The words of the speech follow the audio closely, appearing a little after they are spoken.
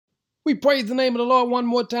We praise the name of the Lord one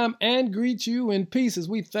more time and greet you in peace as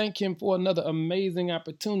we thank him for another amazing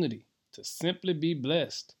opportunity to simply be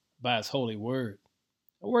blessed by his holy word.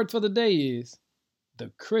 The word for the day is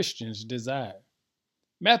the Christian's desire.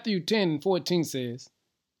 Matthew 10:14 says,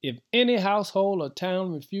 "If any household or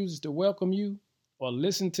town refuses to welcome you or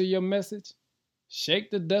listen to your message,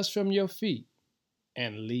 shake the dust from your feet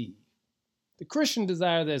and leave." The Christian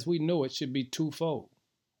desire as we know it should be twofold.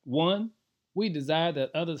 One, we desire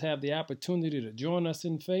that others have the opportunity to join us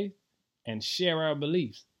in faith and share our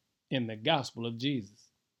beliefs in the gospel of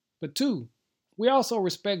Jesus. But two, we also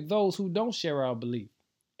respect those who don't share our belief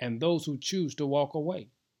and those who choose to walk away.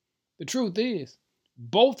 The truth is,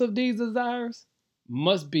 both of these desires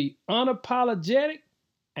must be unapologetic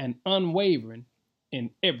and unwavering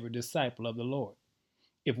in every disciple of the Lord.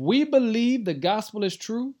 If we believe the gospel is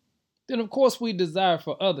true, then of course we desire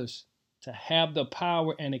for others to have the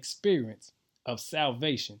power and experience of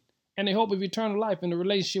salvation and the hope of eternal life in the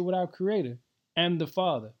relationship with our Creator and the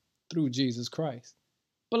Father through Jesus Christ.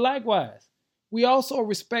 But likewise, we also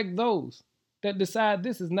respect those that decide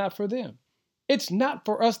this is not for them. It's not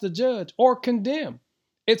for us to judge or condemn.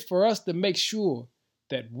 It's for us to make sure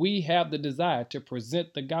that we have the desire to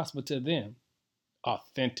present the gospel to them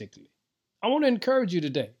authentically. I want to encourage you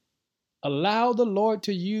today. Allow the Lord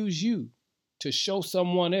to use you to show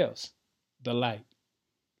someone else the light.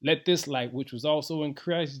 Let this light, which was also in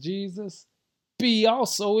Christ Jesus, be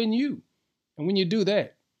also in you. And when you do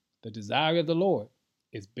that, the desire of the Lord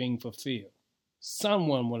is being fulfilled.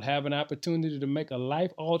 Someone will have an opportunity to make a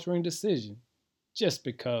life-altering decision just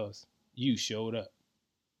because you showed up.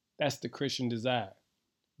 That's the Christian desire.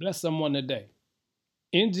 Bless someone today.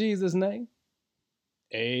 In Jesus' name,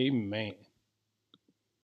 amen.